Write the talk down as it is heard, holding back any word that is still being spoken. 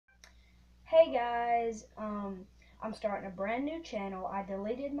Hey guys, I'm starting a brand new channel. I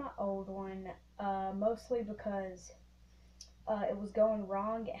deleted my old one, mostly because it was going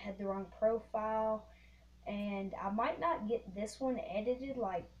wrong. It had the wrong profile, and I might not get this one edited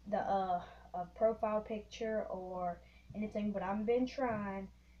like the profile picture or anything, but I've been trying,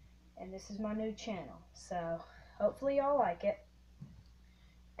 and this is my new channel. So hopefully y'all like it.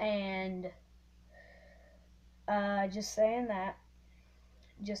 And just saying that,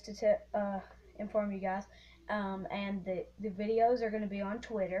 just to inform you guys. And the videos are going to be on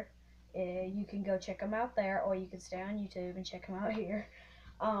Twitter. You can go check them out there, or you can stay on YouTube and check them out here.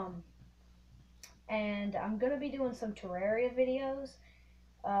 Um, and I'm going to be doing some Terraria videos.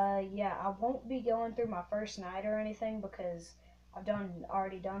 Yeah, I won't be going through my first night or anything because I've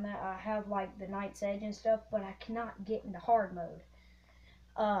already done that. I have like the Night's Edge and stuff, but I cannot get into hard mode.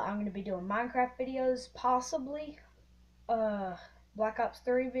 I'm going to be doing Minecraft videos, possibly uh, Black Ops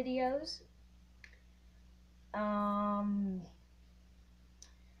 3 videos, um,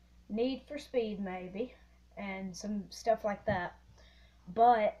 Need for Speed maybe, and some stuff like that.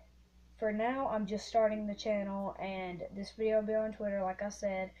 But for now, I'm just starting the channel, and this video will be on Twitter, like I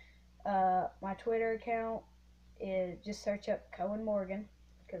said. My Twitter account is just search up Cohen Morgan,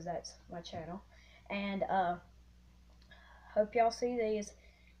 because that's my channel. And hope y'all see these,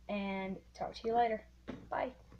 and talk to you later. Bye.